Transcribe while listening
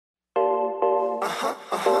What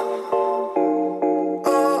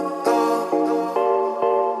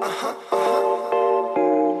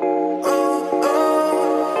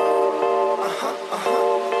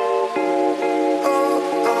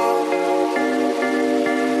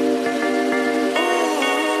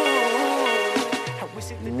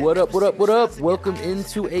up, what up, what up? Welcome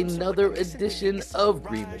into another edition of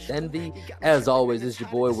Green with Envy. As always, it's your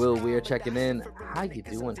boy Will Weir checking in. How you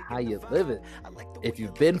doing? How you living? If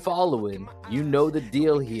you've been following, you know the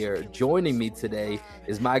deal here. Joining me today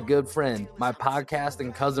is my good friend, my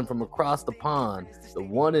podcasting cousin from across the pond, the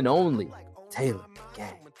one and only Taylor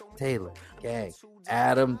Gang.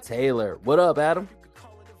 Adam Taylor. What up, Adam?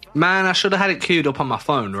 Man, I should have had it queued up on my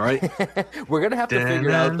phone, right? We're going to have to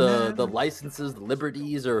figure out the licenses, the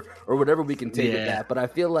liberties, or whatever we can take with that. But I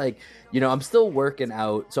feel like, I'm still working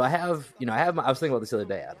out. So I was thinking about this the other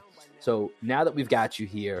day, Adam. So now that we've got you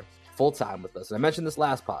here full time with us, and I mentioned this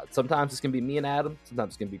last pod, sometimes it's going to be me and Adam, sometimes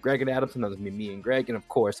it's going to be Greg and Adam, sometimes it's going to be me and Greg. And of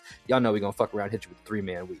course, y'all know we're going to fuck around and hit you with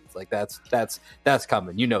 3-man weeds. Like that's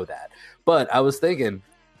coming. You know that. But I was thinking,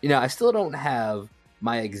 I still don't have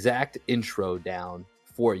my exact intro down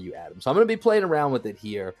for you, Adam. So I'm going to be playing around with it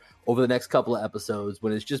here over the next couple of episodes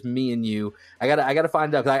when it's just me and you. I gotta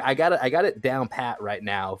find out, because I got it down pat right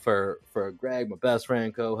now for Greg, my best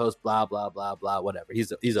friend, co-host, blah blah blah blah, whatever.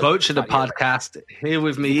 He's a coach of the podcast here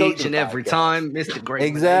with me each and every time, Mr. Greg.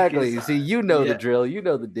 Exactly. See, the drill, you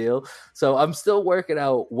know the deal. So I'm still working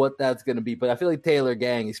out what that's going to be, but I feel like Taylor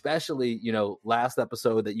Gang, especially last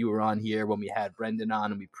episode that you were on here when we had Brendan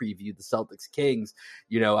on and we previewed the Celtics Kings.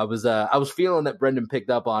 I was feeling that Brendan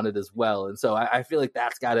picked up on it as well, and so I feel like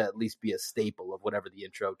that's got to at least be a staple of whatever the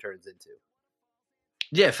intro turns into.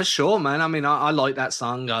 Yeah, for sure, man. I mean, I like that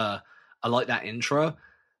song. I like that intro.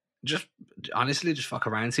 Just honestly, just fuck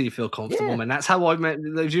around till you feel comfortable, man. That's how I met.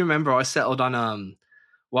 Do you remember I settled on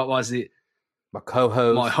what was it? My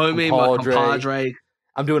co-host, my homie, my compadre.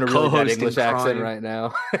 I'm doing a really bad English accent right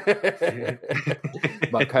now.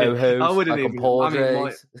 My co-host, my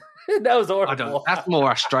compadre. That was horrible. That's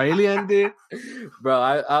more Australian, dude.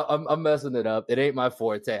 Bro, I'm messing it up. It ain't my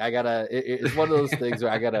forte. It's one of those things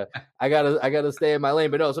where I gotta stay in my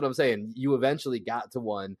lane. But no, that's what I'm saying. You eventually got to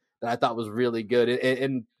one that I thought was really good,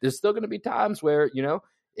 and there's still going to be times where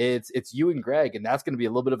it's you and Greg, and that's going to be a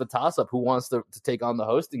little bit of a toss up. Who wants to take on the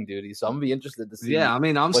hosting duty? So I'm gonna be interested to see. Yeah, I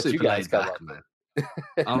mean, I'm what super you guys laid back, man.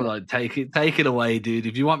 I'm like, take it away, dude.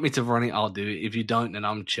 If you want me to run it, I'll do it. If you don't, then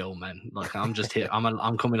I'm chill, man. Like, I'm just here.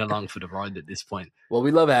 I'm coming along for the ride at this point. Well,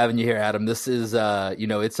 we love having you here, Adam. This is,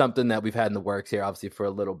 it's something that we've had in the works here, obviously, for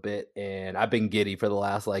a little bit, and I've been giddy for the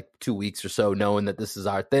last 2 weeks or so, knowing that this is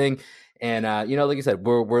our thing. And like I said,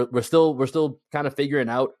 we're still kind of figuring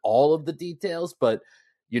out all of the details, but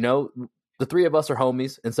the three of us are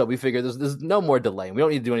homies, and so we figure there's no more delay. We don't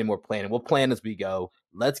need to do any more planning. We'll plan as we go.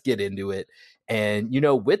 Let's get into it. And,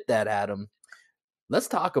 with that, Adam, let's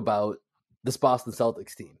talk about this Boston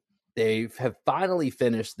Celtics team. They have finally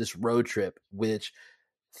finished this road trip, which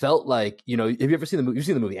felt like, have you ever seen the movie? You've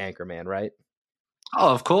seen the movie Anchorman, right?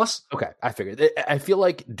 Oh, of course. Okay, I figured. I feel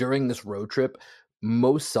like during this road trip,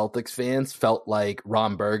 most Celtics fans felt like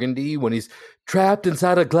Ron Burgundy when he's trapped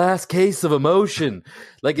inside a glass case of emotion.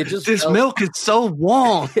 Like, it just this milk is so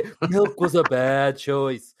warm. Milk was a bad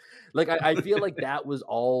choice. Like, I feel like that was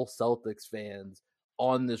all Celtics fans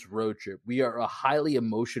on this road trip. We are a highly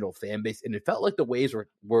emotional fan base, and it felt like the waves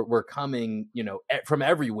were coming, from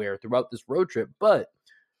everywhere throughout this road trip. But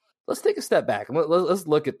let's take a step back and let's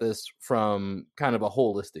look at this from kind of a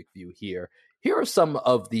holistic view here. Here are some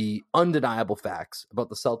of the undeniable facts about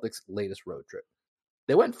the Celtics' latest road trip.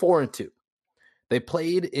 They went 4-2. They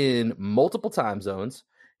played in multiple time zones,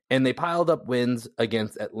 and they piled up wins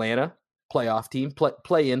against Atlanta, playoff team,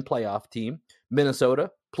 play-in playoff team,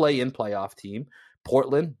 Minnesota, play-in playoff team,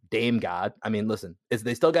 Portland, Dame God. I mean, listen,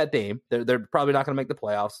 they still got Dame. They're probably not going to make the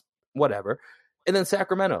playoffs, whatever. And then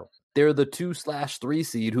Sacramento. They're the 2/3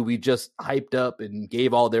 seed who we just hyped up and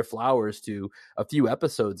gave all their flowers to a few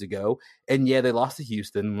episodes ago. And yeah, they lost to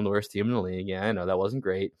Houston, the worst team in the league. Yeah, I know that wasn't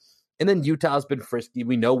great. And then Utah's been frisky.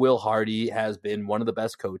 We know Will Hardy has been one of the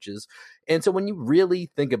best coaches. And so when you really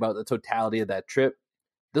think about the totality of that trip,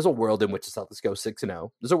 there's a world in which the Celtics go 6-0.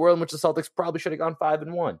 There's a world in which the Celtics probably should have gone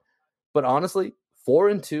 5-1. But honestly,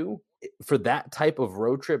 4-2 for that type of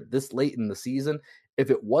road trip this late in the season, if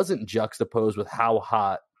it wasn't juxtaposed with how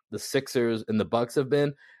hot the Sixers and the Bucks have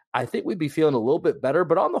been, I think we'd be feeling a little bit better.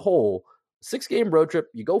 But on the whole, 6-game road trip,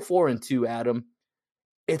 you go 4-2, Adam.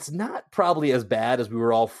 It's not probably as bad as we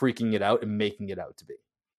were all freaking it out and making it out to be.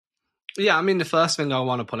 Yeah, I mean, the first thing I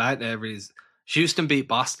want to put out there is Houston beat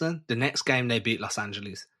Boston. The next game, they beat Los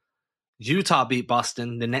Angeles. Utah beat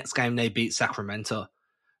Boston. The next game they beat Sacramento.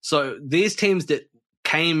 So these teams that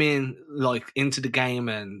came in like into the game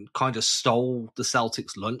and kind of stole the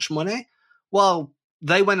Celtics' lunch money, well,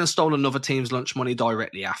 they went and stole another team's lunch money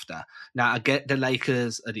directly after. Now, I get the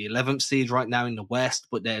Lakers are the 11th seed right now in the West,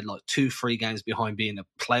 but they're like 2-3 games behind being a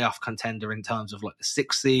playoff contender in terms of like the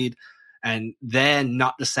 6th seed. And they're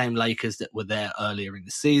not the same Lakers that were there earlier in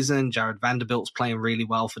the season. Jared Vanderbilt's playing really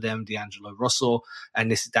well for them, D'Angelo Russell,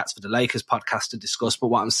 and that's for the Lakers podcast to discuss. But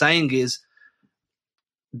what I'm saying is,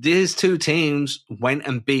 these two teams went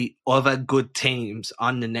and beat other good teams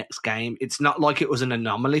on the next game. It's not like it was an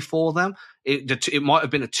anomaly for them. It might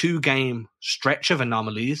have been a 2-game stretch of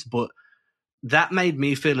anomalies, but that made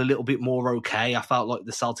me feel a little bit more okay. I felt like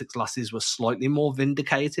the Celtics' losses were slightly more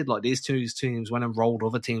vindicated. Like these two teams went and rolled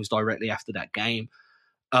other teams directly after that game.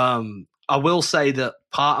 I will say that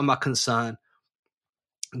part of my concern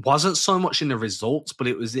wasn't so much in the results, but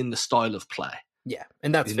it was in the style of play. Yeah,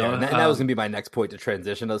 and that's fair. And that was going to be my next point to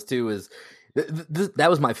transition us to is that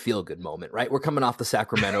was my feel good moment, right? We're coming off the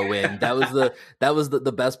Sacramento win. That was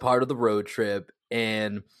the best part of the road trip.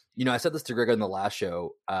 And you know, I said this to Greg on the last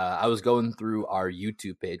show. I was going through our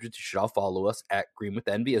YouTube page, which you should all follow us at Green with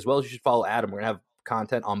Envy, as well as you should follow Adam. We're gonna have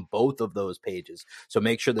content on both of those pages, so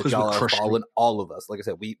make sure that y'all are following all of us. Like I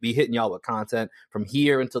said, we hitting y'all with content from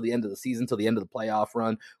here until the end of the season, till the end of the playoff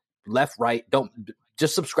run. Left, right, don't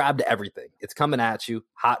just subscribe to everything. It's coming at you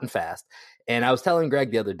hot and fast. And I was telling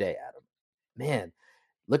Greg the other day, Adam, man,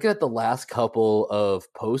 looking at the last couple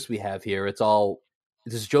of posts we have here, it's all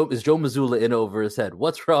is Joe Mazzulla in over his head.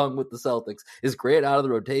 What's wrong with the Celtics? Is Grant out of the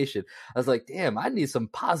rotation? I was like, damn, I need some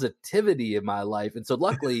positivity in my life. And so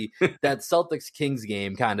luckily that Celtics Kings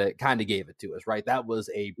game kind of gave it to us, right? That was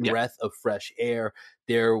a breath of fresh air.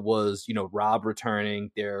 There was, you know, Rob returning.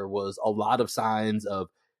 There was a lot of signs of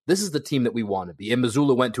this is the team that we want to be. And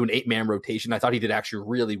Mazzulla went to an 8-man rotation. I thought he did actually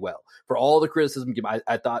really well. For all the criticism,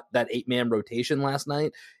 I thought that 8-man rotation last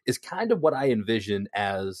night is kind of what I envision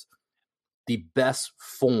as the best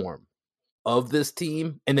form of this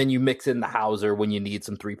team. And then you mix in the Hauser when you need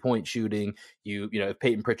some 3-point shooting. You know, if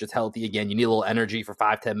Peyton Pritchard's healthy again, you need a little energy for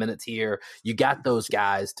 5-10 minutes here. You got those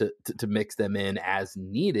guys to mix them in as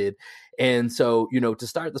needed. And so, you know, to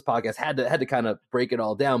start this podcast, had to kind of break it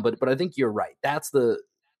all down. But I think you're right. That's the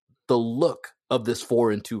look of this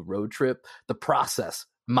 4-2 road trip, the process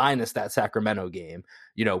minus that Sacramento game,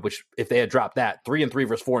 you know, which if they had dropped that 3-3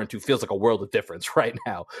 versus 4-2 feels like a world of difference right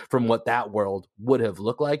now from what that world would have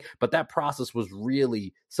looked like. But that process was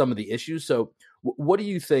really some of the issues. So what do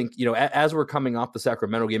you think, you know, as we're coming off the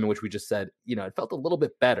Sacramento game in which we just said, you know, it felt a little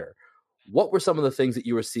bit better. What were some of the things that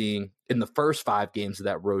you were seeing in the first 5 games of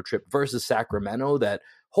that road trip versus Sacramento that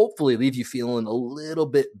hopefully leave you feeling a little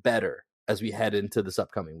bit better as we head into this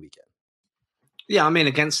upcoming weekend? Yeah, I mean,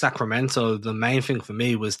 against Sacramento, the main thing for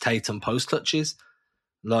me was Tatum post touches.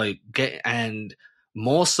 And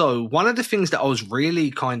more so, one of the things that I was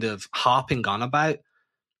really kind of harping on about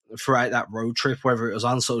throughout that road trip, whether it was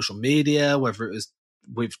on social media, whether it was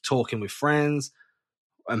with talking with friends,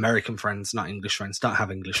 American friends, not English friends, don't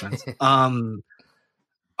have English friends.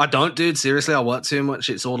 I don't, dude. Seriously, I work too much.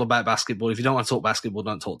 It's all about basketball. If you don't want to talk basketball,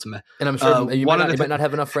 don't talk to me. And I'm sure you might not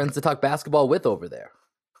have enough friends to talk basketball with over there.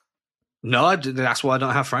 No, that's why I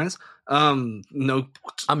don't have friends. No,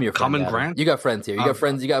 I'm your common ground. You got friends here. You got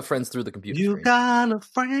friends. You got friends through the computer. You got a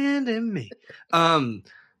friend in me.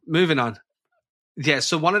 Moving on. Yeah.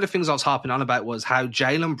 So one of the things I was harping on about was how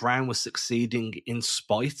Jaylen Brown was succeeding in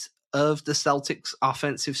spite of the Celtics'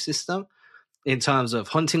 offensive system in terms of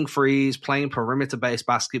hunting threes, playing perimeter-based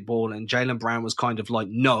basketball, and Jaylen Brown was kind of like,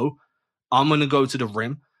 no, I'm going to go to the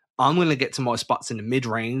rim. I'm going to get to my spots in the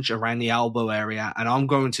mid-range around the elbow area, and I'm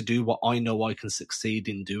going to do what I know I can succeed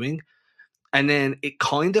in doing. And then it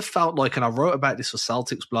kind of felt like, and I wrote about this for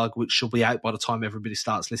Celtics blog, which should be out by the time everybody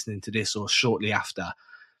starts listening to this or shortly after.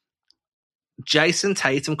 Jason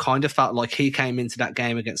Tatum kind of felt like he came into that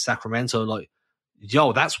game against Sacramento like,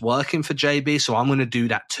 yo, that's working for JB, so I'm going to do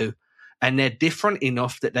that too. And they're different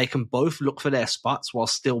enough that they can both look for their spots while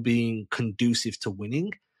still being conducive to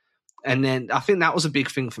winning. And then I think that was a big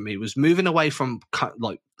thing for me, was moving away from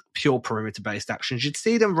like pure perimeter-based actions. You'd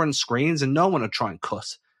see them run screens and no one would try and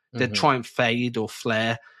cut. They'd try and fade or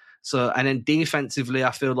flare. So, and then defensively,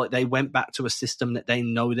 I feel like they went back to a system that they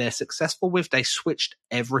know they're successful with. They switched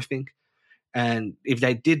everything. And if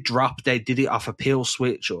they did drop, they did it off a peel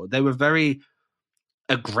switch, or they were very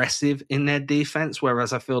aggressive in their defense.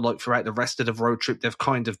 Whereas I feel like throughout the rest of the road trip, they've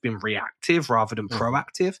kind of been reactive rather than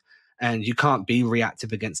proactive. And you can't be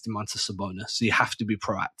reactive against Domantas Sabonis, so you have to be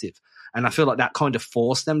proactive. And I feel like that kind of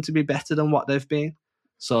forced them to be better than what they've been.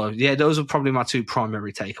 So, yeah, those are probably my two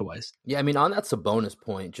primary takeaways. Yeah, I mean, on that Sabonis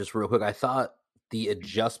point, just real quick, I thought the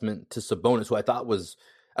adjustment to Sabonis, who I thought was,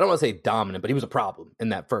 I don't want to say dominant, but he was a problem in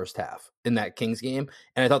that first half in that Kings game.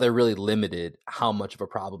 And I thought they really limited how much of a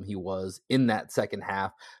problem he was in that second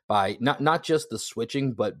half by not just the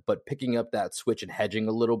switching, but picking up that switch and hedging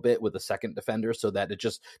a little bit with a second defender so that it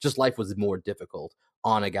just life was more difficult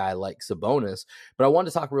on a guy like Sabonis. But I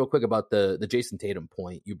wanted to talk real quick about the Jayson Tatum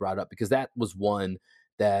point you brought up, because that was one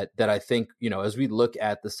that I think, as we look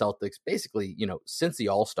at the Celtics, basically, since the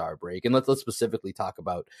All-Star break, and let's specifically talk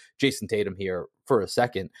about Jayson Tatum here for a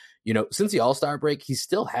second, since the All-Star break, he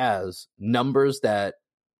still has numbers that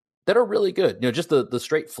are really good. Just the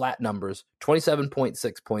straight flat numbers,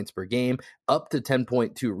 27.6 points per game, up to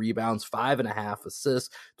 10.2 rebounds, 5.5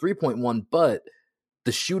 assists, 3.1, but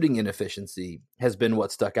the shooting inefficiency has been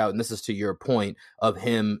what stuck out. And this is to your point of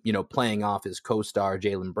him, playing off his co-star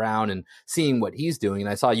Jaylen Brown and seeing what he's doing. And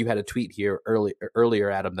I saw you had a tweet here earlier,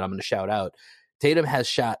 Adam, that I'm going to shout out. Tatum has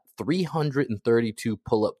shot 332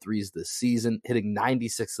 pull-up threes this season, hitting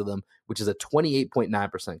 96 of them, which is a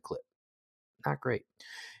 28.9% clip. Not great.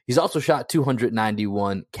 He's also shot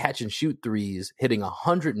 291 catch and shoot threes, hitting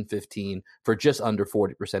 115 for just under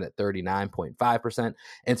 40% at 39.5%.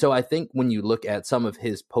 And so I think when you look at some of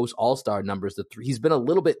his post All-Star numbers, he's been a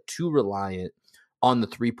little bit too reliant on the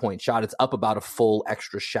 3-point shot. It's up about a full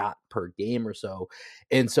extra shot per game or so.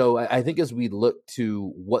 And so I think as we look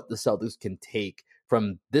to what the Celtics can take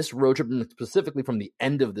from this road trip, and specifically from the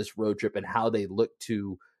end of this road trip, and how they look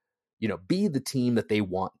to, be the team that they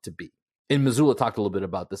want to be. And Mazzulla talked a little bit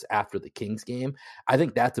about this after the Kings game. I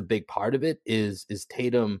think that's a big part of it is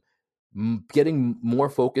Tatum getting more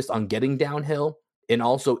focused on getting downhill, and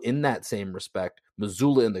also in that same respect,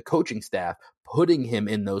 Mazzulla and the coaching staff putting him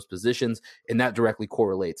in those positions, and that directly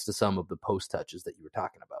correlates to some of the post touches that you were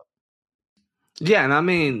talking about. Yeah, and I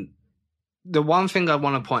mean, the one thing I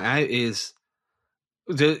want to point out is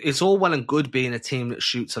it's all well and good being a team that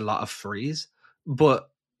shoots a lot of threes, but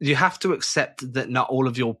you have to accept that not all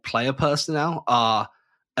of your player personnel are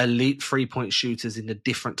elite 3-point shooters in the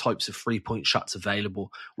different types of 3-point shots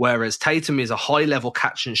available. Whereas Tatum is a high-level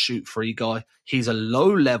catch and shoot free guy. He's a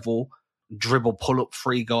low-level dribble pull-up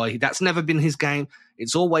free guy. That's never been his game.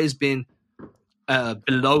 It's always been a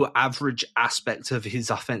below average aspect of his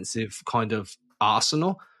offensive kind of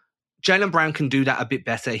arsenal. Jaylen Brown can do that a bit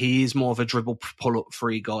better. He is more of a dribble pull-up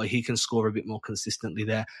free guy. He can score a bit more consistently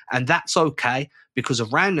there. And that's okay, because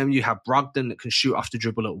around them you have Brogdon that can shoot off the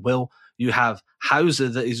dribble at will. You have Hauser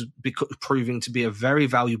that is proving to be a very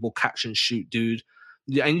valuable catch and shoot dude.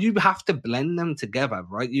 And you have to blend them together,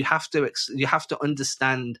 right? You have to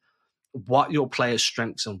understand what your players'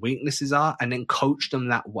 strengths and weaknesses are and then coach them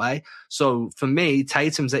that way. So for me,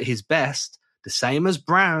 Tatum's at his best, the same as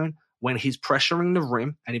Brown, when he's pressuring the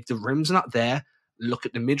rim, and if the rim's not there, look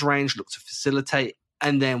at the mid-range, look to facilitate,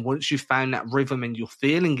 and then once you've found that rhythm and you're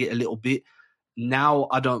feeling it a little bit, now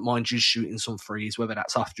I don't mind you shooting some threes, whether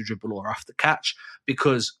that's off the dribble or off the catch,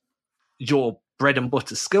 because your bread and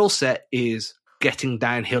butter skill set is getting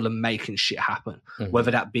downhill and making shit happen, whether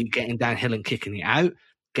that be getting downhill and kicking it out,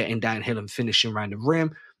 getting downhill and finishing around the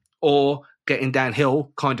rim, or getting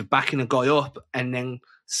downhill, kind of backing a guy up and then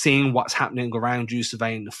seeing what's happening around you,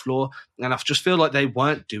 surveying the floor. And I just feel like they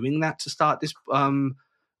weren't doing that to start this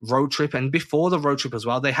road trip. And before the road trip as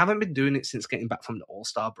well, they haven't been doing it since getting back from the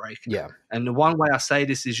All-Star break. Yeah. And the one way I say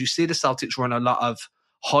this is you see the Celtics run a lot of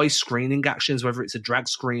high screening actions, whether it's a drag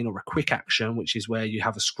screen or a quick action, which is where you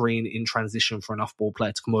have a screen in transition for an off-ball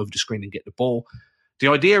player to come over the screen and get the ball. The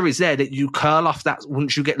idea is there that you curl off that.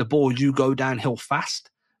 Once you get the ball, you go downhill fast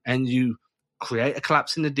and you create a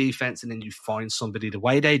collapse in the defense, and then you find somebody the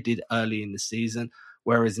way they did early in the season.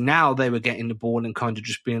 Whereas now they were getting the ball and kind of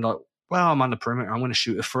just being like, well, I'm on the perimeter, I'm going to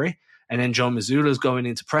shoot a free. And then Joe Mazzulla's going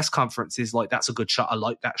into press conferences like, that's a good shot. I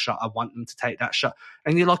like that shot. I want them to take that shot.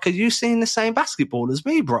 And you're like, are you seeing the same basketball as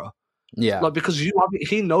me, bro? Yeah. Like, because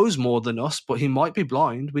he knows more than us, but he might be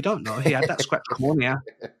blind. We don't know. He had that scratch cornea.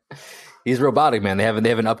 He's robotic, man. They haven't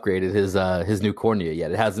upgraded his new cornea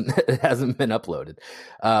yet. It hasn't been uploaded.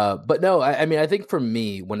 But no, I mean, I think for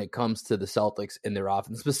me, when it comes to the Celtics and their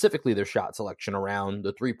offense, specifically their shot selection around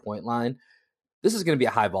the 3-point line, this is going to be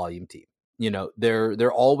a high volume team.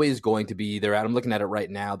 They're always going to be there. I'm looking at it right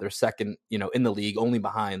now. They're second, in the league, only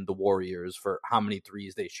behind the Warriors for how many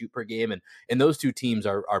threes they shoot per game. And those two teams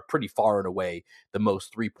are pretty far and away the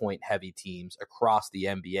most 3-point heavy teams across the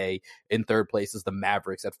NBA. In third place is the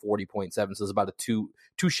Mavericks at 40.7. So there's about a 2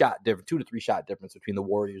 to 3 shot difference between the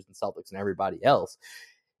Warriors and Celtics and everybody else.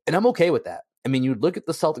 And I'm okay with that. I mean, you look at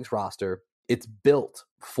the Celtics roster, it's built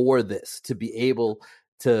for this, to be able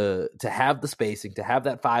to have the spacing, to have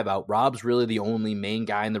that 5 out. Rob's really the only main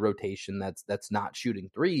guy in the rotation that's not shooting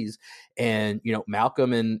threes. And,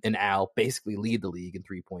 Malcolm and Al basically lead the league in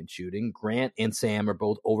 3-point shooting. Grant and Sam are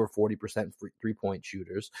both over 40% 3-point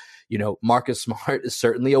shooters. Marcus Smart is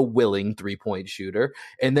certainly a willing 3-point shooter.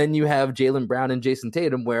 And then you have Jaylen Brown and Jason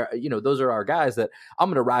Tatum, where, those are our guys that I'm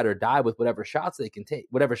going to ride or die with whatever shots they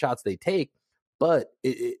take. But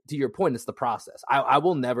to your point, it's the process. I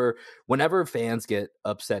will never, whenever fans get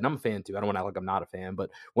upset, and I'm a fan too, I don't want to act like I'm not a fan, but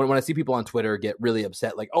when I see people on Twitter get really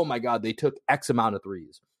upset, like, oh my God, they took X amount of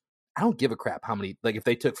threes. I don't give a crap how many, like if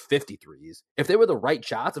they took 50 threes, if they were the right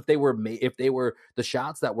shots, if they were the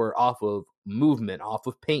shots that were off of movement, off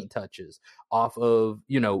of paint touches, off of,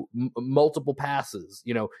 multiple passes,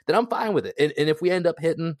 then I'm fine with it. And if we end up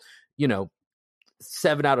hitting,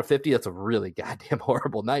 7 out of 50, that's a really goddamn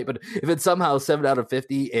horrible night. But if it's somehow 7 out of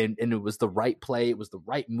 50 and it was the right play, it was the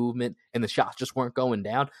right movement, and the shots just weren't going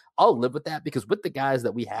down, I'll live with that, because with the guys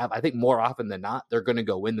that we have, I think more often than not, they're going to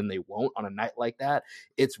go in than they won't on a night like that.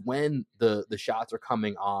 It's when the shots are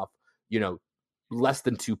coming off, less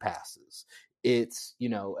than 2 passes. It's,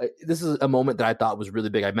 this is a moment that I thought was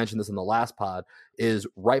really big. I mentioned this in the last pod, is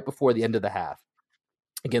right before the end of the half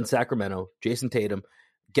against Sacramento, Jason Tatum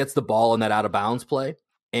gets the ball in that out of bounds play,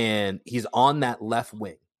 and he's on that left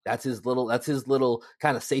wing. That's his little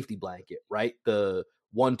kind of safety blanket, right? The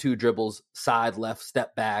 1-2 dribbles, side left,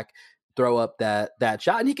 step back, throw up that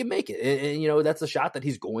shot, and he can make it. And that's a shot that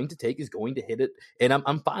he's going to take. He's going to hit it, and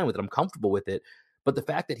I'm fine with it. I'm comfortable with it. But the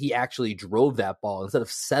fact that he actually drove that ball instead of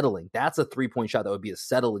settling, that's a 3-point shot that would be a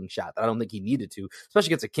settling shot that I don't think he needed to, especially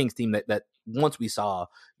against a Kings team that once we saw,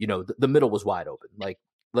 the middle was wide open.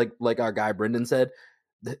 Like our guy Brendan said,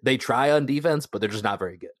 they try on defense, but they're just not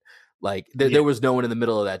very good. There was no one in the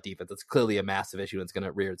middle of that defense. That's clearly a massive issue, and it's going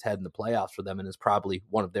to rear its head in the playoffs for them, and is probably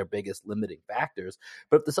one of their biggest limiting factors.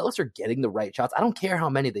 But if the Celtics are getting the right shots, I don't care how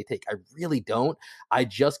many they take. I really don't. I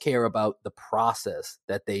just care about the process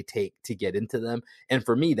that they take to get into them. And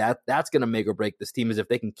for me, that's going to make or break this team, is if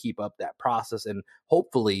they can keep up that process, and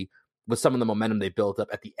hopefully with some of the momentum they built up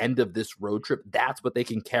at the end of this road trip, that's what they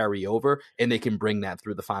can carry over, and they can bring that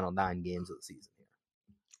through the final 9 games of the season.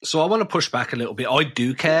 So I want to push back a little bit. I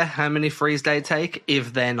do care how many threes they take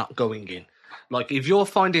if they're not going in. Like, if you're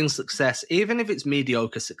finding success, even if it's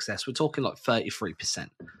mediocre success, we're talking like 33%.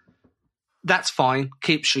 That's fine.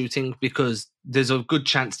 Keep shooting, because there's a good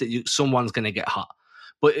chance that someone's going to get hot.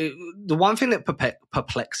 But the one thing that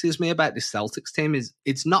perplexes me about this Celtics team is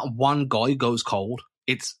it's not one guy goes cold.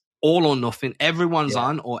 It's all or nothing. Everyone's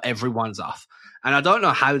on or everyone's off. And I don't know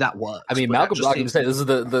how that works. I mean, Malcolm Brogdon said this is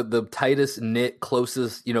the tightest knit,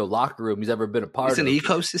 closest, locker room he's ever been a part of. It's an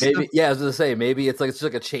ecosystem. Maybe, I was going to say, maybe it's just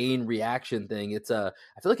like a chain reaction thing. It's I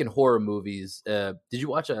feel like in horror movies, did you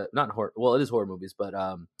watch not in horror? Well, it is horror movies, but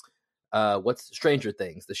what's Stranger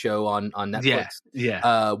Things, the show on Netflix?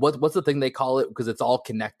 Yeah. What's the thing they call it? Because it's all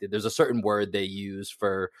connected. There's a certain word they use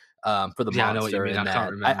for the monster. I know what you mean.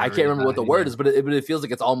 I can't remember what the word is, but it feels like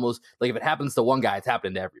it's almost like if it happens to one guy, it's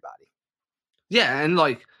happening to everybody. Yeah, and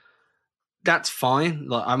that's fine.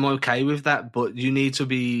 I'm okay with that, but you need to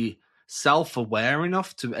be self-aware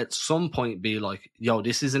enough to at some point be like, yo,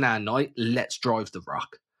 this isn't our night. Let's drive the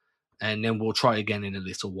rock. And then we'll try again in a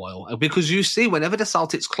little while. Because you see, whenever the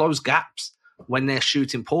Celtics close gaps, when they're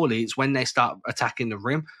shooting poorly, it's when they start attacking the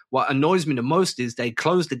rim. What annoys me the most is they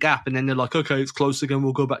close the gap and then they're like, okay, it's close again.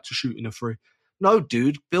 We'll go back to shooting a 3. No,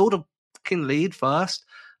 dude, build a fucking lead first.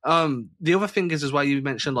 The other thing is as well, you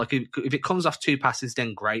mentioned, if it comes off 2 passes,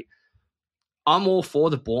 then great. I'm all for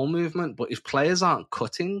the ball movement, but if players aren't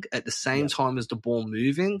cutting at the same time as the ball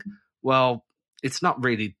moving, well, it's not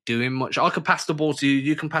really doing much. I could pass the ball to you.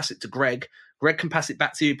 You can pass it to Greg. Greg can pass it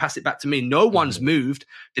back to you, pass it back to me. No one's moved.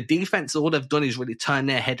 The defense, all they've done is really turn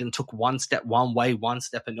their head and took one step one way, one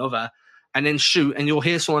step another, and then shoot. And you'll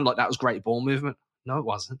hear someone like, that was great ball movement. No, it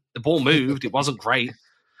wasn't. The ball moved. It wasn't great.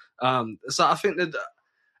 So I think that...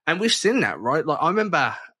 And we've seen that, right? I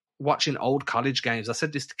remember watching old college games. I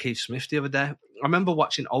said this to Keith Smith the other day. I remember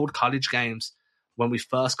watching old college games when we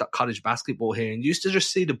first got college basketball here, and used to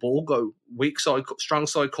just see the ball go weak side, strong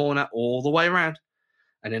side corner all the way around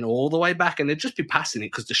and then all the way back, and they'd just be passing it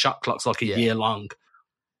because the shot clock's like a year long.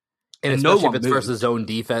 And especially if it's versus zone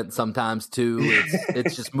defense sometimes too.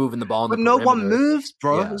 It's just moving the ball. But no one moves,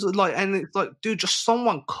 bro. Yeah. It's like, dude, just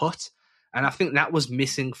someone cut. And I think that was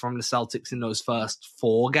missing from the Celtics in those first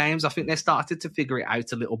 4 games. I think they started to figure it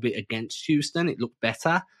out a little bit against Houston. It looked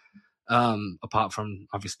better, apart from,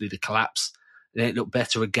 obviously, the collapse. Then it looked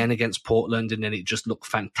better again against Portland, and then it just looked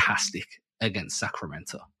fantastic against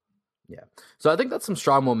Sacramento. Yeah. So I think that's some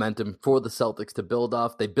strong momentum for the Celtics to build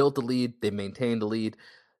off. They built the lead, they maintained the lead.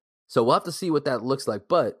 So we'll have to see what that looks like.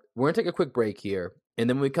 But we're gonna take a quick break here. And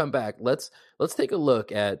then when we come back, let's take a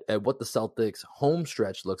look at what the Celtics home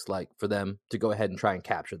stretch looks like for them to go ahead and try and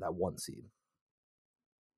capture that 1 seed.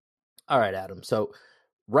 All right, Adam. So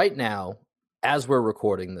right now, as we're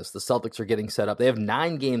recording this, the Celtics are getting set up. They have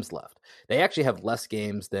 9 games left. They actually have less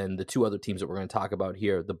games than the 2 other teams that we're going to talk about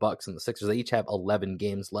here, the Bucks and the Sixers. They each have 11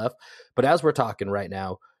 games left. But as we're talking right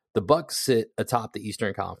now, the Bucks sit atop the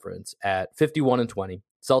Eastern Conference at 51-20.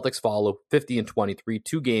 Celtics follow 50-23,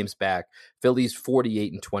 2 games back. Philly's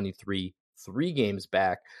 48-23, 3 games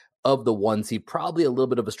back of the 1 seed. Probably a little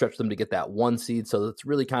bit of a stretch for them to get that 1 seed. So it's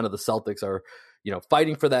really kind of the Celtics are,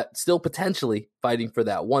 fighting for that, still potentially fighting for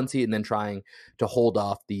that 1 seed, and then trying to hold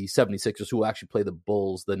off the 76ers, who will actually play the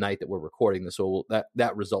Bulls the night that we're recording this. So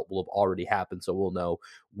that result will have already happened. So we'll know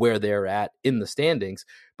where they're at in the standings.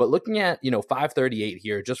 But looking at, 538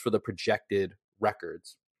 here, just for the projected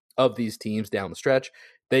records of these teams down the stretch,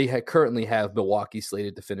 they currently have Milwaukee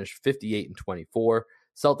slated to finish 58-24,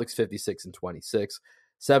 Celtics 56-26,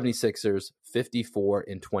 76ers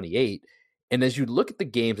 54-28. And as you look at the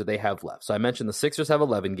games that they have left, so I mentioned the Sixers have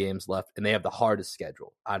 11 games left, and they have the hardest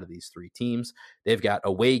schedule out of these 3 teams. They've got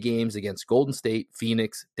away games against Golden State,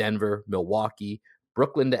 Phoenix, Denver, Milwaukee,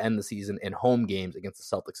 Brooklyn to end the season, and home games against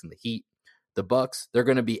the Celtics and the Heat. The Bucks, they're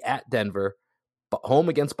going to be at Denver, home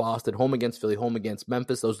against Boston, home against Philly, home against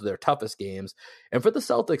Memphis. Those are their toughest games. And for the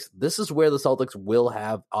Celtics, this is where the Celtics will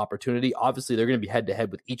have opportunity. Obviously, they're going to be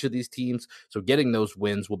head-to-head with each of these teams, so getting those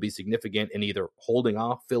wins will be significant in either holding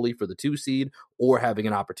off Philly for the 2 seed or having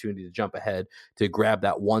an opportunity to jump ahead to grab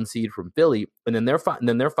that 1 seed from Philly. And then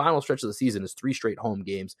their final stretch of the season is 3 straight home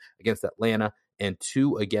games against Atlanta and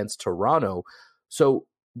 2 against Toronto. So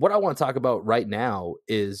what I want to talk about right now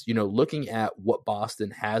is, looking at what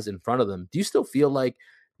Boston has in front of them. Do you still feel like,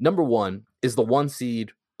 number one, is the 1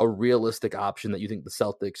 seed a realistic option that you think the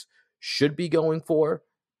Celtics should be going for?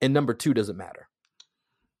 And number 2, does it matter?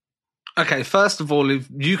 Okay, first of all, if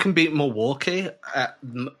you can beat Milwaukee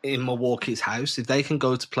in Milwaukee's house, if they can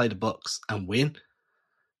go to play the Bucks and win,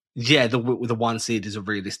 yeah, the 1 seed is a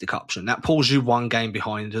realistic option. That pulls you 1 game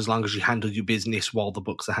behind as long as you handle your business while the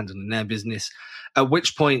Bucks are handling their business. At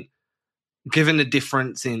which point, given the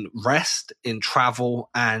difference in rest, in travel,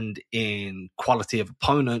 and in quality of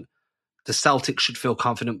opponent, the Celtics should feel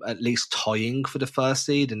confident at least tying for the 1st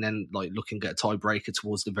seed and then looking at a tiebreaker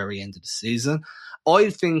towards the very end of the season. I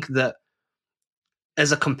think that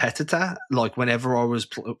as a competitor, whenever I was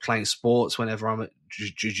playing sports, whenever I'm at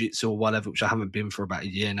jiu-jitsu or whatever, which I haven't been for about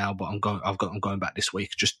a year now, but I'm going back this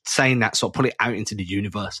week. Just saying that, so I'll put it out into the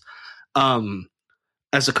universe.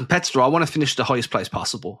 As a competitor, I want to finish the highest place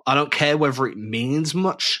possible. I don't care whether it means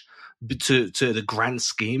much to the grand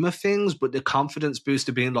scheme of things, but the confidence boost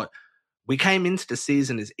of being we came into the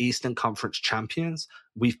season as Eastern Conference champions.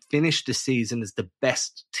 We finished the season as the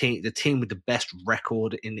best team, the team with the best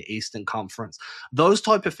record in the Eastern Conference. Those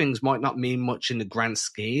type of things might not mean much in the grand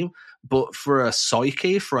scheme, but for a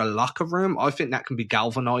psyche, for a locker room, I think that can be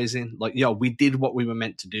galvanizing. We did what we were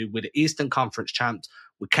meant to do. We're the Eastern Conference champs.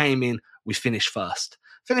 We came in, we finished first.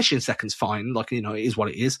 Finishing second's fine. It is what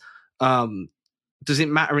it is. Does it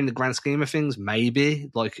matter in the grand scheme of things?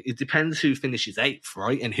 Maybe. It depends who finishes 8th,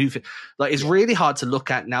 right? And it's really hard to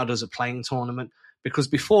look at now there's a playing tournament, because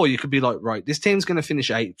before you could be right, this team's going to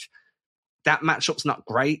finish 8th. That matchup's not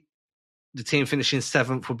great. The team finishing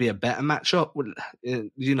 7th would be a better matchup.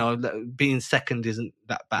 Being second isn't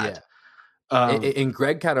that bad. Yeah. And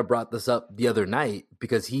Greg kind of brought this up the other night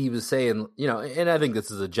because he was saying, and I think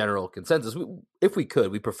this is a general consensus. If we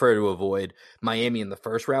could, we prefer to avoid Miami in the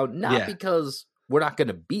first round, not because we're not going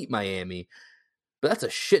to beat Miami, but that's a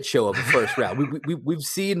shit show of a first round. We've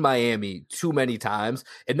seen Miami too many times.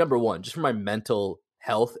 And number one, just for my mental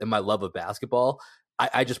health and my love of basketball,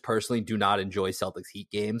 I just personally do not enjoy Celtics Heat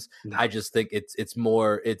games. No. I just think it's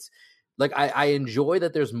more, I enjoy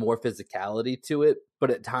that there's more physicality to it,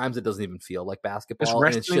 but at times it doesn't even feel like basketball.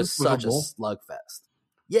 And it's just such a slugfest.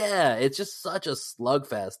 Yeah, it's just such a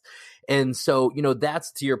slugfest. And so,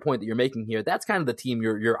 that's to your point that you're making here. That's kind of the team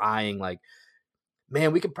you're eyeing,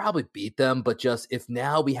 man, we could probably beat them, but just if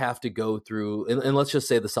now we have to go through, and let's just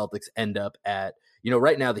say the Celtics end up at,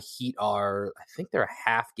 right now the Heat are, I think they're a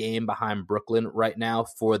half game behind Brooklyn right now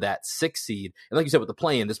for that 6th seed. And like you said, with the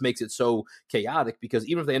play-in, this makes it so chaotic because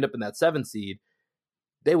even if they end up in that 7th seed,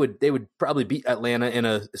 they would probably beat Atlanta in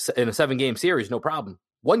a 7-game series, no problem.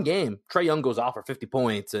 1 game, Trae Young goes off for 50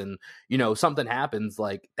 points and, something happens,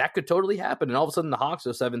 that could totally happen. And all of a sudden the Hawks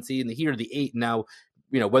are 7th seed and the Heat are the 8. Now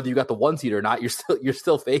whether you got the 1 seed or not, you're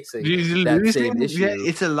still facing You're that losing. same issue. Yeah,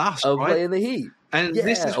 it's a loss, of right? playing the Heat. And Yeah,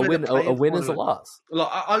 this is a win is a loss. Look,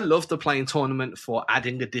 I love the playing tournament for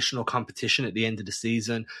adding additional competition at the end of the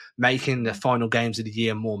season, making the final games of the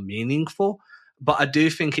year more meaningful. But I do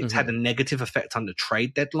think it's had a negative effect on the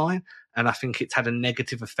trade deadline. And I think it's had a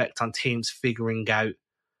negative effect on teams figuring out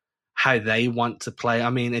how they want to play. I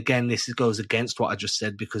mean, again, this goes against what I just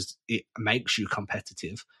said because it makes you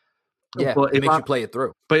competitive. Yeah, but it makes you play it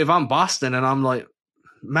through. But if I'm Boston and I'm like,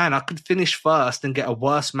 man, I could finish first and get a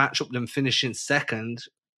worse matchup than finishing second,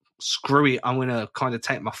 screw it, I'm going to kind of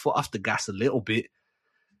take my foot off the gas a little bit.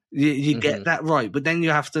 You get that right. But then you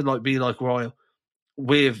have to be like, Royal,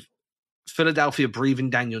 with Philadelphia breathing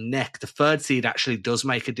down your neck, the 3rd seed actually does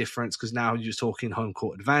make a difference because now you're talking home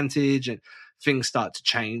court advantage and things start to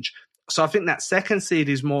change. So I think that 2nd seed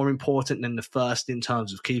is more important than the 1st in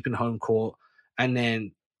terms of keeping home court and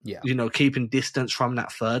then, keeping distance from that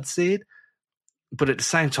 3rd seed. But at the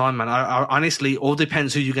same time, man, I honestly, all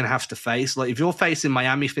depends who you're going to have to face. Like, if you're facing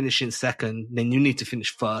Miami finishing 2nd, then you need to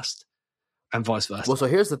finish 1st and vice versa. Well, so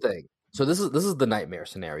here's the thing. So this is the nightmare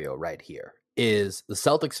scenario right here. Is the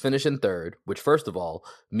Celtics finish in 3rd, which first of all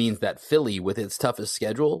means that Philly, with its toughest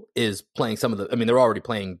schedule, is playing they're already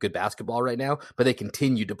playing good basketball right now, but they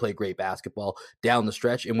continue to play great basketball down the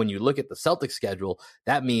stretch. And when you look at the Celtics schedule,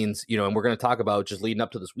 that means, and we're going to talk about just leading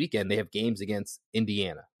up to this weekend, they have games against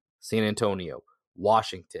Indiana, San Antonio,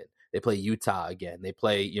 Washington. They play Utah again. They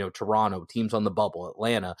play, Toronto, teams on the bubble,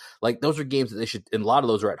 Atlanta. Like, those are games that they should, and a lot of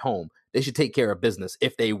those are at home. They should take care of business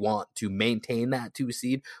if they want to maintain that 2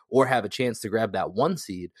 seed or have a chance to grab that 1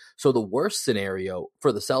 seed. So the worst scenario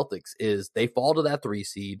for the Celtics is they fall to that 3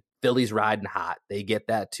 seed. Philly's riding hot. They get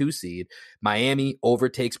that 2 seed. Miami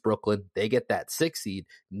overtakes Brooklyn. They get that 6 seed.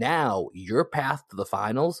 Now your path to the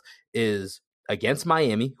finals is against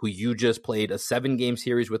Miami, who you just played a 7-game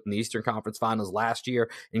series with in the Eastern Conference Finals last year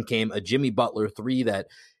and came a Jimmy Butler 3 that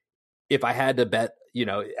if I had to bet,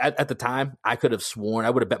 at the time, I could have sworn, I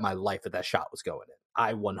would have bet my life that shot was going in.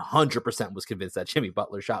 I 100% was convinced that Jimmy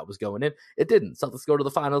Butler shot was going in. It didn't. Celtics go to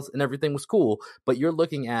the finals and everything was cool. But you're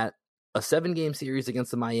looking at a 7-game series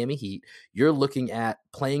against the Miami Heat. You're looking at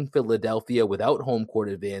playing Philadelphia without home court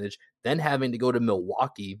advantage, then having to go to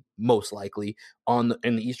Milwaukee, most likely, in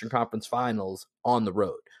the Eastern Conference Finals on the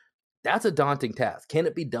road. That's a daunting task. Can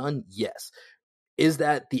it be done? Yes. Is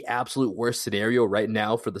that the absolute worst scenario right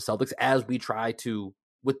now for the Celtics as we try to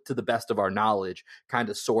the best of our knowledge, kind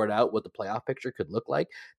of sort out what the playoff picture could look like?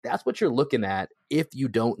 That's what you're looking at if you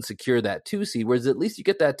don't secure that 2 seed, whereas at least you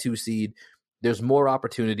get that 2 seed. There's more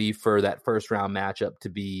opportunity for that first round matchup to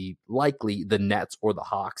be likely the Nets or the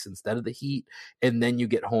Hawks instead of the Heat. And then you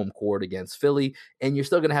get home court against Philly, and you're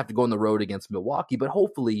still going to have to go on the road against Milwaukee, but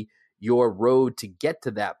hopefully your road to get to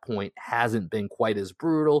that point hasn't been quite as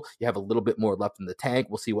brutal. You have a little bit more left in the tank.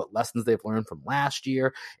 We'll see what lessons they've learned from last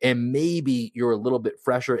year. And maybe you're a little bit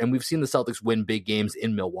fresher. And we've seen the Celtics win big games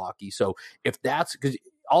in Milwaukee. So if that's because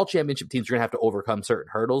all championship teams are going to have to overcome certain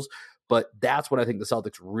hurdles. But that's what I think the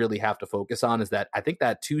Celtics really have to focus on, is that I think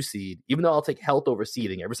that 2 seed, even though I'll take health over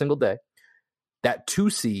seeding every single day, that 2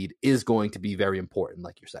 seed is going to be very important,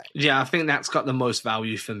 like you're saying. Yeah, I think that's got the most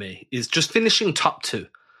value for me, is just finishing top 2.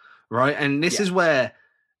 Right, and this is where,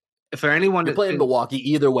 for anyone you're playing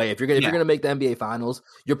Milwaukee either way. If you're gonna make the NBA Finals,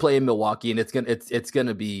 you're playing Milwaukee, and it's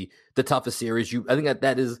gonna be the toughest series. I think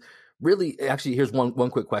that is really actually. Here's one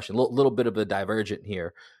quick question, a little bit of a divergent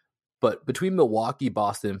here, but between Milwaukee,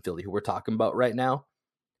 Boston, and Philly, who we're talking about right now,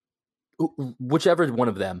 whichever one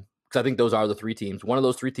of them, because I think those are the 3 teams. One of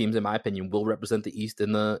those 3 teams, in my opinion, will represent the East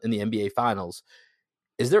in the NBA Finals.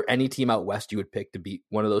 Is there any team out West you would pick to beat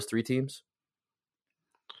one of those 3 teams?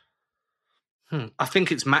 I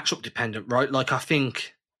think it's matchup dependent, right? Like, I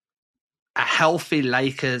think a healthy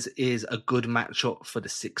Lakers is a good matchup for the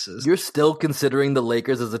Sixers. You're still considering the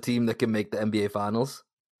Lakers as a team that can make the NBA Finals?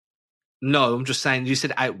 No, I'm just saying, you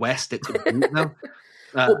said out West, it could beat them.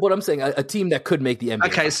 But I'm saying a team that could make the NBA.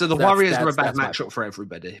 Okay, so the Warriors are a bad matchup for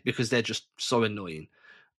everybody because they're just so annoying.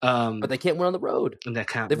 But they can't win on the road. And they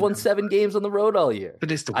can't. They've won 7 games on the road all year.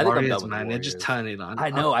 But it's the Warriors, man. They're just turning on. I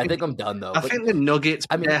know. I think I'm done, though. I think the Nuggets,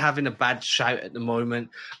 they're having a bad shout at the moment.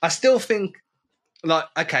 I still think, so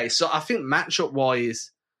I think matchup-wise,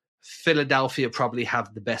 Philadelphia probably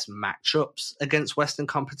have the best matchups against Western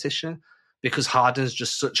competition because Harden's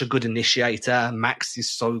just such a good initiator. Max is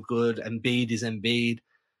so good. Embiid is Embiid.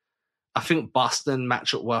 I think Boston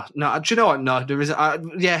matchup well. No, do you know what? No, there is.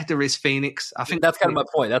 There is Phoenix. I think that's kind of my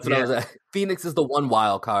point. That's what I was at. Phoenix is the one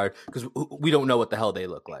wild card because we don't know what the hell they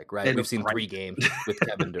look like, right? We've seen 3 games with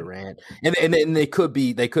Kevin Durant, and they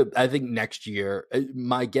could. I think next year,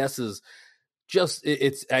 my guess is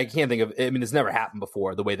it's I can't think of. I mean, it's never happened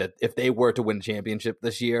before. The way that if they were to win a championship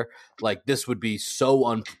this year, like this would be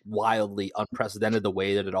so wildly unprecedented. The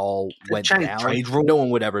way that it all went down, no one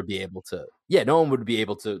would ever be able to. Yeah, no one would be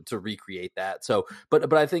able to recreate that. So,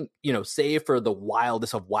 but I think save for the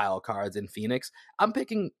wildest of wild cards in Phoenix, I'm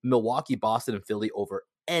picking Milwaukee, Boston, and Philly over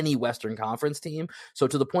any Western Conference team. So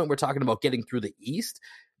to the point we're talking about getting through the East.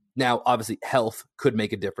 Now, obviously, health could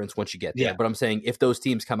make a difference once you get there. Yeah. But I'm saying if those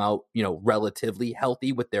teams come out, relatively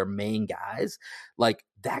healthy with their main guys, like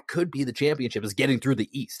that could be the championship is getting through the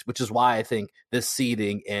East, which is why I think this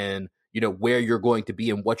seeding and, where you're going to be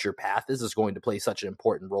and what your path is going to play such an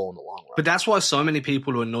important role in the long run. But that's why so many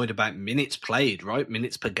people are annoyed about minutes played, right?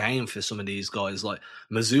 Minutes per game for some of these guys. Like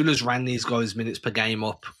Mazzulla's ran these guys' minutes per game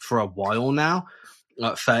up for a while now.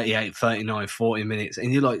 Like 38, 39, 40 minutes.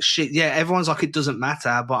 And you're like, shit, yeah, everyone's like, it doesn't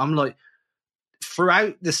matter. But I'm like,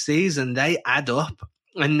 throughout the season, they add up.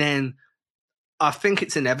 And then I think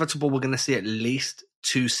it's inevitable we're going to see at least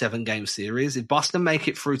 2 7-game series. If Boston make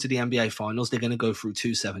it through to the NBA Finals, they're going to go through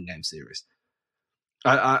 2 7-game series.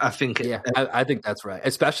 I think. Yeah, I think that's right.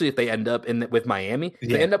 Especially if they end up with Miami. If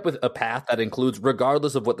they end up with a path that includes,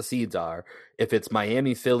 regardless of what the seeds are, if it's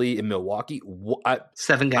Miami, Philly, and Milwaukee,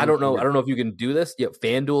 7 games. I don't know if you can do this. Yeah,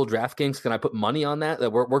 FanDuel, DraftKings. Can I put money on that? That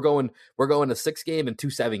we're going to 6-game and 2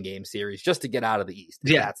 7-game series just to get out of the East.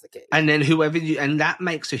 If that's the case. And then and that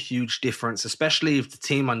makes a huge difference, especially if the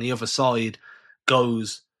team on the other side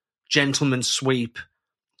goes gentleman sweep,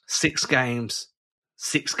 6 games.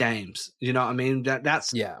 6 games, you know what I mean?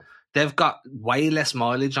 They've got way less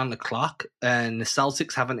mileage on the clock, and the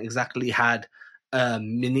Celtics haven't exactly had a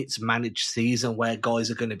minutes managed season where guys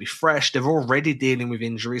are going to be fresh. They're already dealing with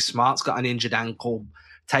injuries. Smart's got an injured ankle.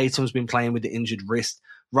 Tatum's been playing with the injured wrist.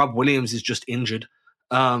 Rob Williams is just injured.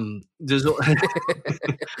 We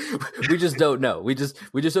just don't know. We just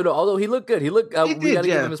don't know. Although he looked good. We got to give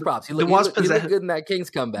him his props. He looked good in that Kings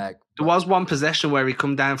comeback. There was one possession where he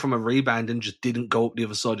come down from a rebound and just didn't go up the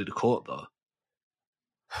other side of the court, though.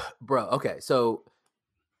 Bro, okay, so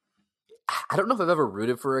I don't know if I've ever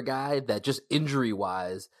rooted for a guy that just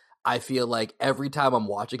injury-wise, I feel like every time I'm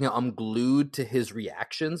watching him, I'm glued to his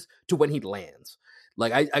reactions to when he lands.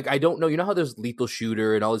 Like, I don't know. You know how there's lethal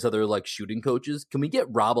shooter and all these other, like, shooting coaches? Can we get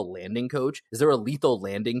Rob a landing coach? Is there a lethal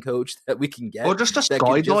landing coach that we can get? Or just a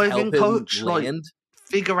skydiving coach? Like,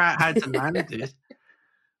 figure out how to land it.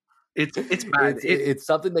 It's bad. It's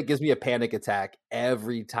something that gives me a panic attack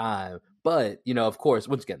every time. But, of course,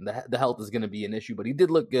 once again, the health is going to be an issue. But he did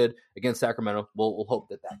look good against Sacramento. We'll hope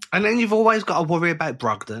that. And then you've always got to worry about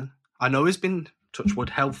Brogdon. I know he's been, touch wood,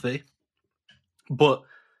 healthy. But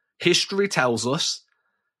history tells us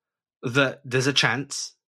that there's a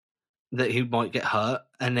chance that he might get hurt.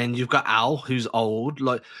 And then you've got Al, who's old.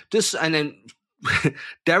 And then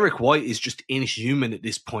Derek White is just inhuman at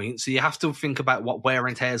this point. So you have to think about what wear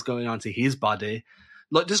and tear is going on to his body.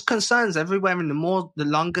 Like, there's concerns everywhere. And the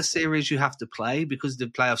longer series you have to play, because the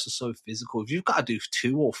playoffs are so physical, if you've got to do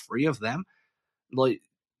 2 or 3 of them, like,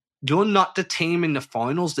 you're not the team in the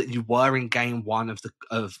finals that you were in game 1 of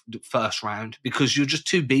the first round, because you're just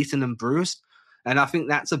too beaten and bruised. And I think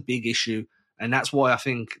that's a big issue. And that's why I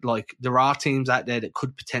think, like, there are teams out there that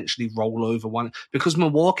could potentially roll over one, because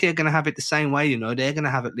Milwaukee are going to have it the same way. They're going to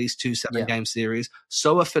have at least 2 7-game series.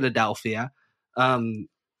 So are Philadelphia.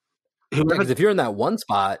 Because if you're in that one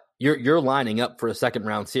spot, you're lining up for a second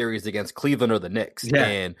round series against Cleveland or the Knicks. Yeah.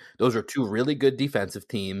 And those are 2 really good defensive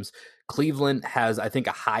teams. Cleveland has, I think,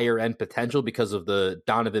 a higher end potential because of the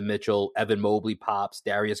Donovan Mitchell, Evan Mobley pops,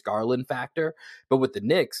 Darius Garland factor. But with the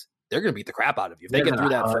Knicks, they're going to beat the crap out of you. If they get through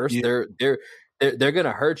that first, they're going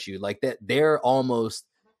to hurt you. Like that, they're almost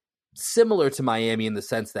similar to Miami in the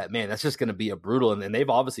sense that, man, that's just going to be a brutal. And they've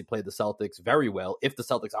obviously played the Celtics very well. If the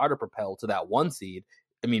Celtics are to propel to that 1 seed,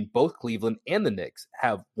 I mean, both Cleveland and the Knicks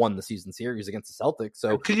have won the season series against the Celtics.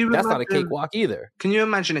 So that's not a cakewalk either. Can you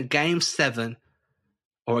imagine a game 7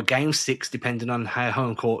 or a game 6, depending on how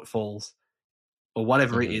home court falls, or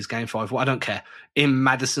whatever it is, game 5, well, I don't care, in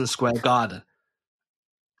Madison Square Garden?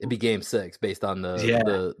 It'd be game 6 based on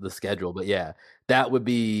the schedule. But yeah, that would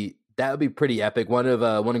be pretty epic. One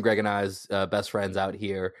of Greg and I's best friends out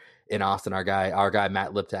here in Austin, our guy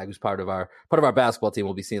Matt Liptag, who's part of our basketball team,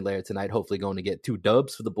 we'll be seeing later tonight. Hopefully, going to get 2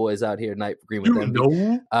 dubs for the boys out here tonight for Green with them.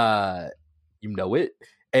 You know it,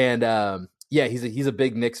 and he's a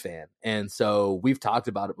big Knicks fan, and so we've talked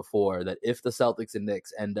about it before that if the Celtics and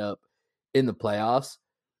Knicks end up in the playoffs,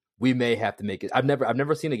 we may have to make it. I've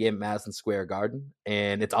never seen a game at Madison Square Garden,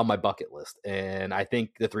 and it's on my bucket list. And I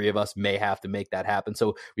think the 3 of us may have to make that happen.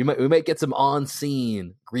 So we might get some on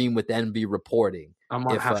scene Green with Envy reporting. I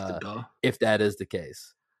might have to go if that is the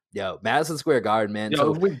case. Yo, Madison Square Garden, man. Yo,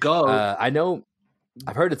 So if we go, I know,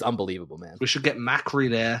 I've heard it's unbelievable, man. we should get Macri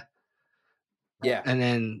there. Yeah. And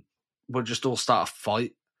then we'll just all start a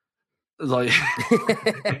fight. Like,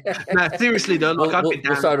 no, seriously though, like,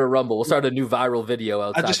 we'll start a rumble. We'll start a new viral video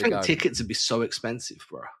outside. I just think garden. tickets would be so expensive,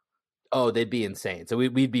 bro. Oh, they'd be insane. So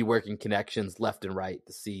we'd be working connections left and right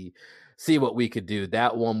to see what we could do.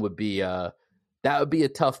 That one would be a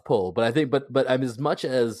tough pull. But I think, but as much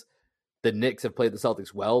as the Knicks have played the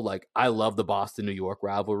Celtics well, like I love the Boston New York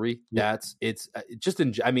rivalry. Yeah. It's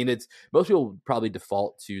most people probably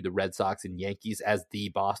default to the Red Sox and Yankees as the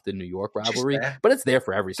Boston New York rivalry, but it's there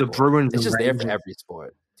for every sport. The Bruins, it's just there for every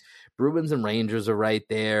sport. Bruins and Rangers are right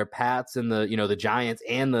there. Pats and the Giants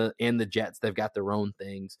and the Jets, they've got their own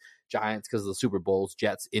things. Giants because of the Super Bowls,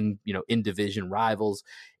 Jets in division rivals.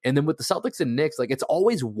 And then with the Celtics and Knicks, like it's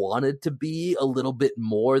always wanted to be a little bit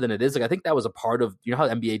more than it is. Like I think that was a part of, how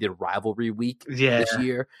the NBA did rivalry week this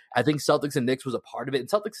year. I think Celtics and Knicks was a part of it. And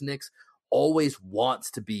Celtics and Knicks always wants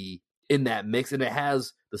to be in that mix. And it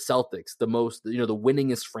has the Celtics, the most, the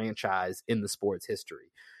winningest franchise in the sport's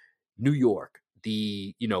history. New York,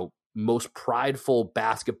 the, most prideful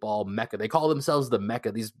basketball mecca. They call themselves the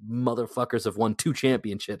Mecca. These motherfuckers have won 2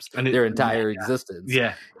 championships their entire existence.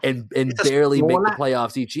 Yeah. And barely make the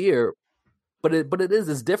playoffs each year. But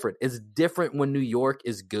it's different. It's different when New York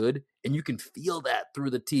is good, and you can feel that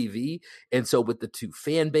through the TV. And so with the 2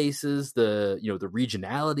 fan bases, the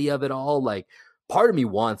regionality of it all, like part of me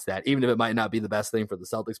wants that, even if it might not be the best thing for the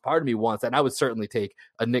Celtics. Part of me wants that. And I would certainly take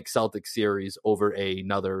a Knicks Celtics series over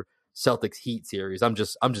another Celtics Heat series. I'm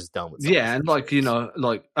just done with Celtics. Yeah,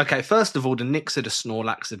 and okay, first of all, the Knicks are the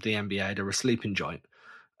Snorlax of the NBA. They're a sleeping giant.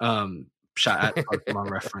 Shout out to my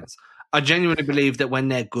reference. I genuinely believe that when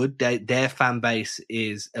they're good, their fan base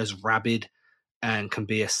is as rabid and can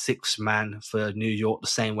be a 6-man for New York the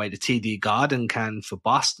same way the TD Garden can for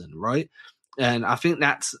Boston, right? And I think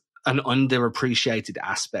that's an underappreciated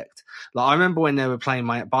aspect. Like I remember when they were playing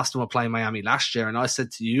Boston were playing Miami last year, and I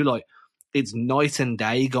said to you, like, it's night and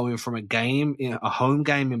day going from a home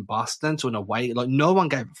game in Boston to an away. Like no one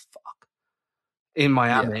gave a fuck in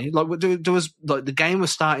Miami. Yeah. Like there was like the game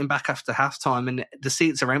was starting back after halftime, and the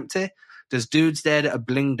seats are empty. There's dudes there that are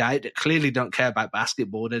blinged out that clearly don't care about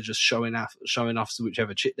basketball. They're just showing off to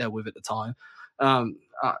whichever chick they're with at the time.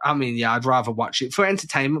 I mean, I'd rather watch it for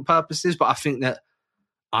entertainment purposes, but I think that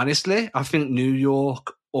honestly, New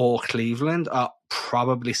York or Cleveland are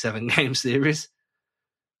probably 7-game series.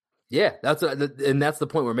 Yeah, that's the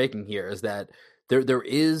point we're making here is that there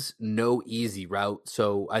is no easy route.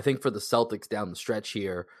 So I think for the Celtics down the stretch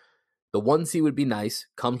here, the 1 seed would be nice,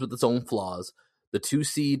 comes with its own flaws. The 2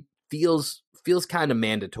 seed feels kind of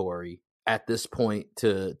mandatory at this point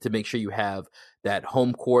to make sure you have that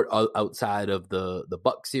home court outside of the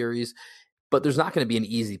Buck series, but there's not going to be an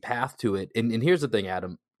easy path to it. And here's the thing,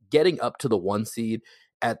 Adam, getting up to the 1 seed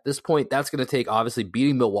at this point, that's going to take obviously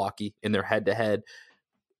beating Milwaukee in their head-to-head.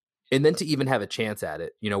 And then to even have a chance at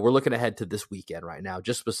it, we're looking ahead to this weekend right now,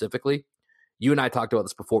 just specifically. You and I talked about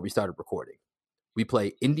this before we started recording. We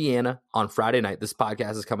play Indiana on Friday night. This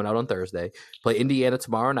podcast is coming out on Thursday. Play Indiana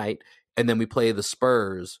tomorrow night, and then we play the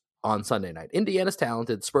Spurs on Sunday night. Indiana's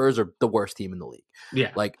talented. Spurs are the worst team in the league.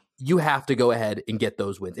 Yeah. Like, you have to go ahead and get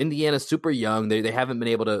those wins. Indiana's super young. They haven't been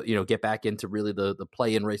able to, get back into really the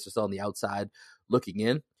play-in race. They're still on the outside looking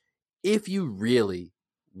in. If you really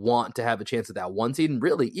want to have a chance at that 1 seed, and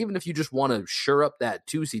really, even if you just want to shore up that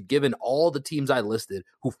 2 seed, given all the teams I listed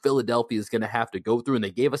who Philadelphia is going to have to go through, and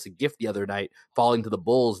they gave us a gift the other night, falling to the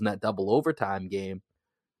Bulls in that double overtime game,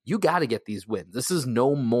 you got to get these wins. This is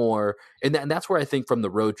no more, and that's where I think from the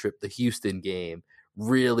road trip, the Houston game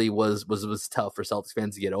really was tough for Celtics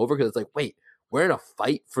fans to get over, because it's like, wait, we're in a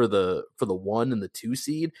fight for the 1 and the 2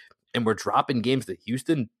 seed, and we're dropping games to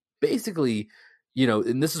Houston, basically.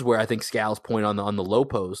 And this is where I think Scal's point on the low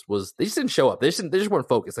post was they just didn't show up. They just weren't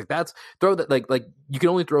focused. Like like you can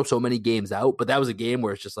only throw so many games out, but that was a game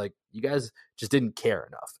where it's just like you guys just didn't care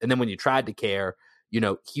enough. And then when you tried to care,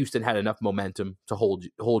 Houston had enough momentum to hold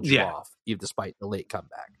you off, even despite the late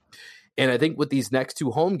comeback. And I think with these next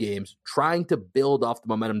 2 home games, trying to build off the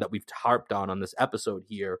momentum that we've harped on this episode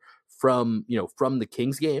here from the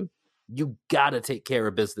Kings game, you got to take care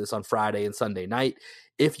of business on Friday and Sunday night.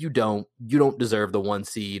 If you don't deserve the 1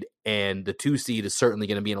 seed, and the 2 seed is certainly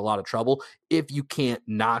going to be in a lot of trouble if you can't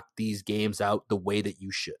knock these games out the way that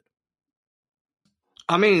you should.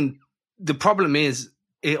 I mean, the problem is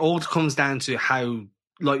it all comes down to how,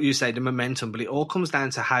 like you say, the momentum, but it all comes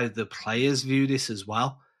down to how the players view this as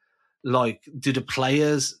well. Like, do the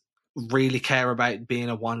players really care about being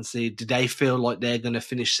a 1 seed? Do they feel like they're going to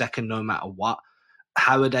finish second no matter what?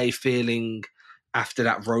 How are they feeling after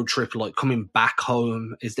that road trip, like coming back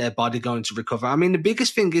home? Is their body going to recover? I mean, the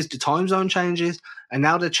biggest thing is the time zone changes, and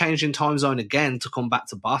now they're changing time zone again to come back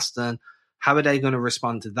to Boston. How are they going to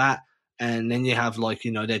respond to that? And then you have, like,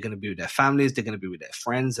 you know, they're going to be with their families, they're going to be with their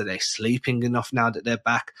friends. Are they sleeping enough now that they're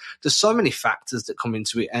back? There's so many factors that come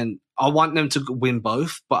into it, and I want them to win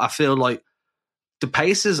both, but I feel like the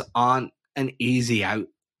Pacers aren't an easy out.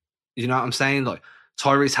 You know what I'm saying? Like,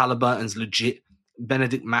 Tyrese Halliburton's legit.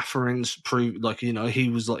 Benedict Matherin's proved, like, you know,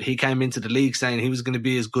 he came into the league saying he was going to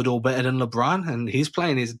be as good or better than LeBron, and he's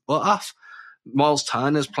playing his butt off. Miles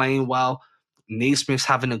Turner's playing well. Neesmith's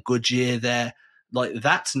having a good year there. Like,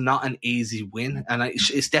 that's not an easy win, and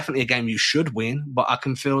it's definitely a game you should win, but I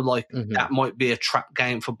can feel like that might be a trap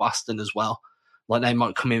game for Boston as well. Like, they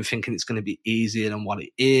might come in thinking it's going to be easier than what it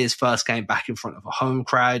is. First game back in front of a home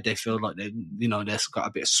crowd. They feel like they've got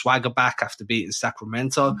a bit of swagger back after beating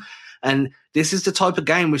Sacramento. And this is the type of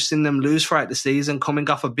game we've seen them lose throughout the season, coming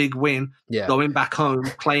off a big win, going back home,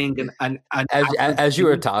 playing as you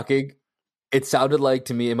were talking, it sounded like,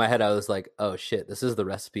 to me in my head, I was like, oh shit, this is the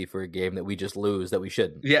recipe for a game that we just lose, that we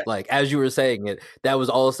shouldn't. Yeah. Like, as you were saying it, that was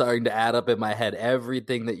all starting to add up in my head,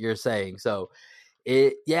 everything that you're saying. So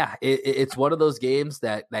it's one of those games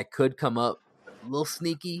that could come up a little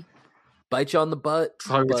sneaky, bite you on the butt.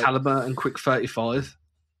 Tyrese Halliburton, quick 35.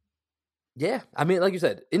 Yeah, I mean, like you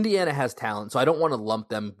said, Indiana has talent, so I don't want to lump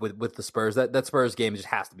them with the Spurs. That Spurs game just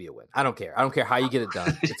has to be a win. I don't care how you get it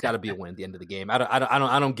done. It's got to be a win at the end of the game. I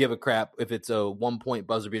don't give a crap if it's a 1-point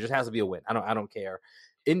buzzer beater. It just has to be a win. I don't care.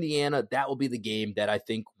 Indiana, that will be the game that I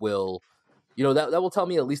think will, you know, that will tell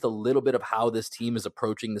me at least a little bit of how this team is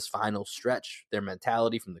approaching this final stretch, their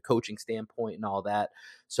mentality from the coaching standpoint and all that.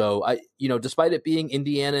 So, despite it being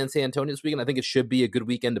Indiana and San Antonio this weekend, I think it should be a good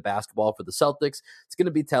weekend of basketball for the Celtics. It's going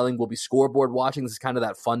to be telling. We'll be scoreboard watching. This is kind of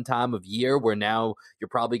that fun time of year where now you're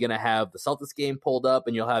probably going to have the Celtics game pulled up,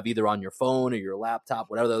 and you'll have either on your phone or your laptop,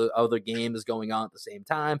 whatever the other game is going on at the same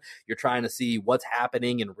time. You're trying to see what's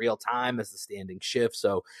happening in real time as the standing shift.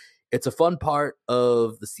 So it's a fun part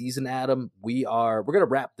of the season, Adam. We're going to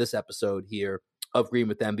wrap this episode here of Green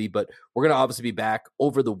with Envy, but we're going to obviously be back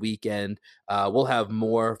over the weekend. We'll have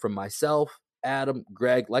more from myself, Adam,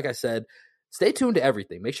 Greg. Like I said, stay tuned to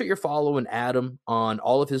everything. Make sure you're following Adam on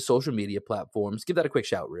all of his social media platforms. Give that a quick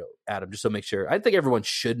shout, Adam, just so make sure. I think everyone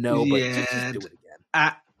should know, but just do it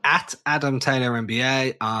again. At Adam Taylor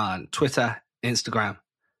NBA on Twitter, Instagram,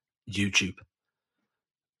 YouTube.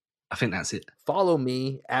 I think that's it. Follow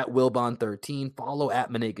me at Wilbon13. Follow at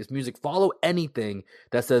Manegas Music. Follow anything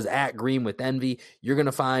that says at Green with Envy. You're going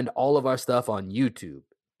to find all of our stuff on YouTube,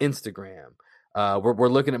 Instagram. We're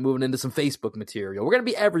looking at moving into some Facebook material. We're going to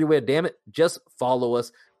be everywhere, damn it. Just follow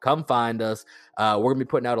us. Come find us. We're going to be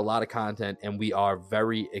putting out a lot of content, and we are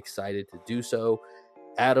very excited to do so.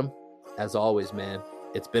 Adam, as always, man,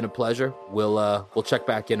 it's been a pleasure. We'll check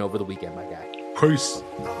back in over the weekend, my guy. Peace.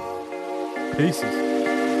 Peace.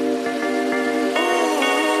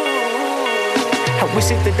 I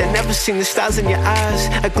wish it that I never seen the stars in your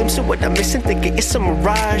eyes. A glimpse of what I'm missing, thinking it's a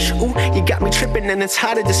mirage. Ooh, you got me tripping and it's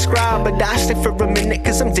hard to describe, but I stay for a minute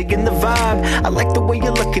cause I'm digging the vibe. I like the way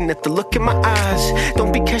you're looking at the look in my eyes.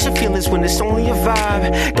 Don't be catching feelings when it's only a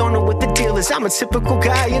vibe. Don't know what the deal is, I'm a typical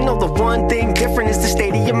guy. You know the one thing different is the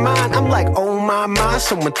state of your mind. I'm like, oh my,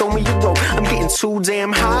 someone throw me a rope. I'm getting too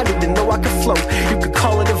damn high, didn't know I could float. You could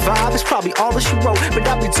call it a vibe, it's probably all that you wrote, but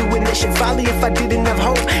I'd be doing that shit folly if I didn't have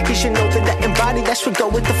hope. Cause you know that I embody, that's what go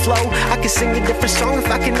with the flow. I can sing a different song if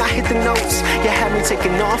I cannot hit the notes. You had me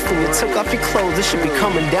taking off when you took off your clothes. It should be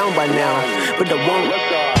coming down by now, but I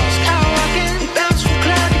won't.